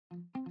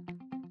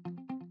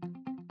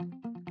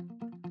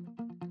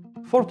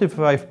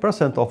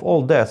45% of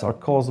all deaths are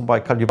caused by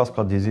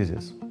cardiovascular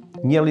diseases.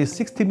 Nearly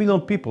 60 million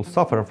people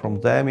suffer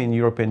from them in the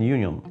European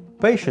Union.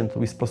 Patients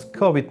with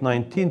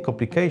post-COVID-19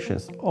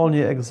 complications only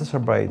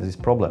exacerbate this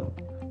problem.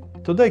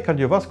 Today,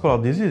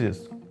 cardiovascular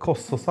diseases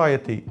cost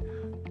society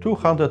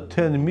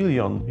 €210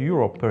 million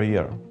per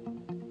year.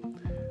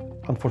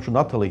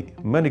 Unfortunately,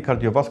 many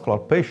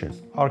cardiovascular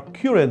patients are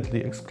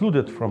currently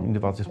excluded from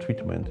invasive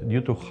treatment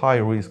due to high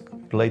risk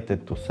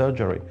related to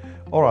surgery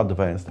or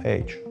advanced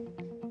age.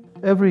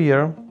 Every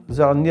year,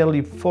 there are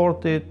nearly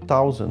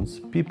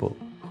 40,000 people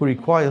who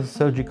require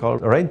surgical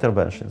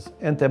reinterventions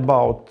and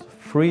about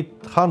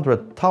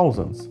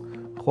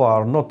 300,000 who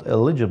are not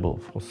eligible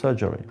for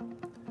surgery.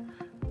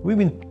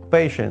 Women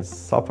patients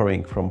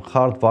suffering from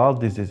heart valve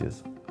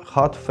diseases,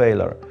 heart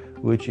failure,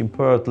 which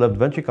impaired left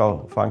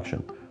ventricle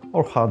function,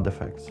 or heart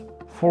defects.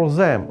 For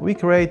them, we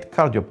create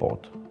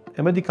Kardioport,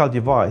 a medical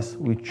device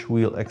which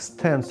will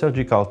extend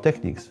surgical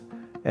techniques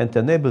and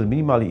enable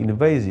minimally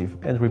invasive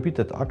and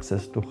repeated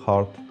access to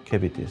heart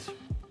cavities.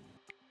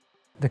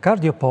 The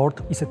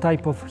Kardioport is a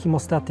type of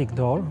hemostatic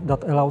door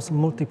that allows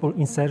multiple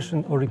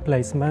insertion or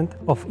replacement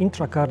of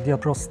intracardial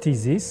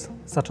prostheses,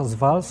 such as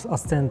valves,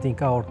 ascending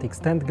aortic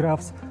stent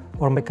grafts,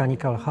 or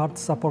mechanical heart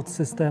support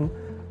system,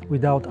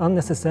 without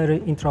unnecessary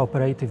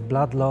intraoperative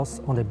blood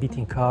loss on a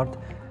beating heart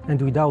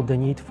and without the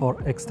need for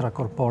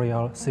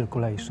extracorporeal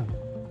circulation.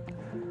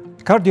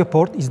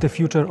 Kardioport is the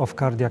future of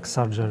cardiac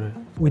surgery.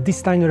 With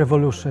this tiny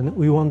revolution,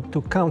 we want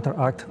to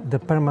counteract the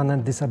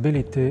permanent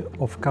disability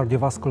of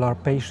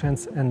cardiovascular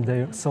patients and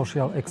their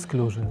social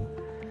exclusion.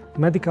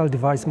 Medical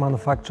device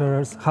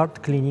manufacturers,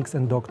 heart clinics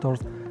and doctors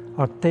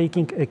are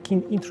taking a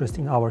keen interest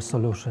in our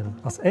solution.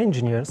 As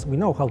engineers, we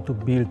know how to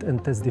build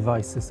and test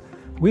devices.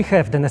 We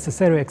have the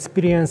necessary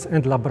experience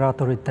and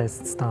laboratory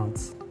test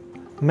stands.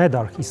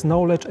 Medarch is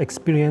knowledge,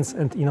 experience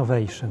and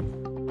innovation.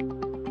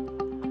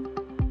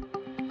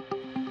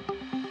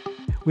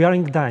 We are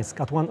in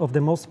Gdańsk at one of the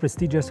most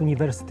prestigious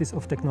universities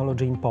of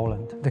technology in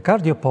Poland. The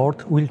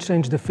Kardioport will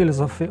change the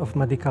philosophy of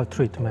medical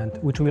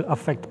treatment, which will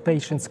affect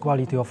patients'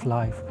 quality of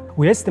life.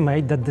 We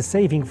estimate that the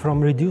saving from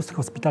reduced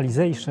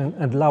hospitalization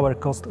and lower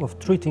cost of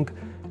treating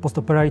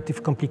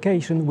postoperative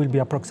complications will be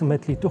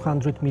approximately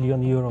 €200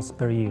 million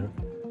per year.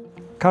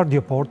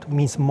 Kardioport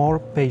means more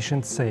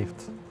patients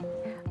saved.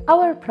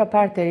 Our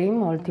proprietary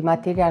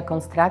multi-material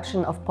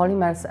construction of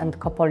polymers and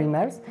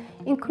copolymers,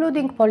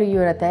 including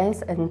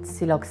polyurethanes and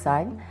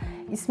siloxane,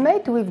 is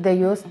made with the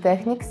use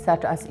techniques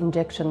such as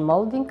injection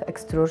molding,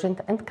 extrusion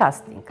and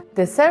casting.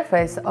 The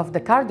surface of the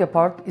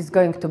Kardioport is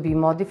going to be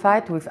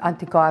modified with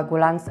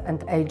anticoagulants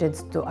and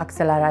agents to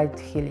accelerate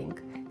healing.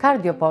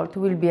 Kardioport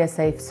will be a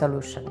safe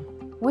solution.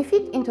 We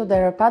fit into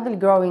the rapidly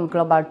growing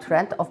global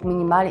trend of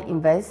minimally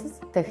invasive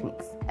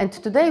techniques. And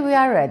today we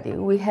are ready.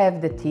 We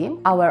have the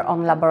team, our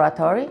own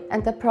laboratory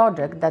and a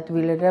project that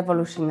will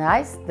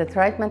revolutionize the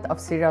treatment of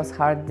serious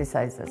heart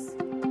diseases.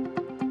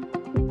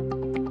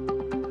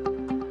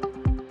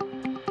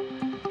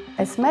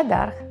 As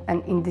Medarch,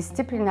 an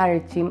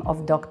interdisciplinary team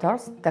of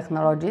doctors,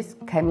 technologists,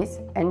 chemists,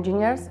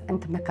 engineers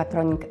and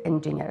mechatronic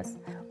engineers,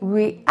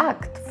 we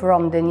act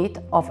from the need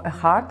of a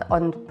heart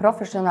and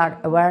professional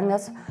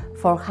awareness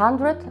for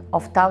hundreds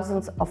of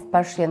thousands of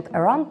patients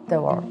around the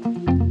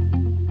world.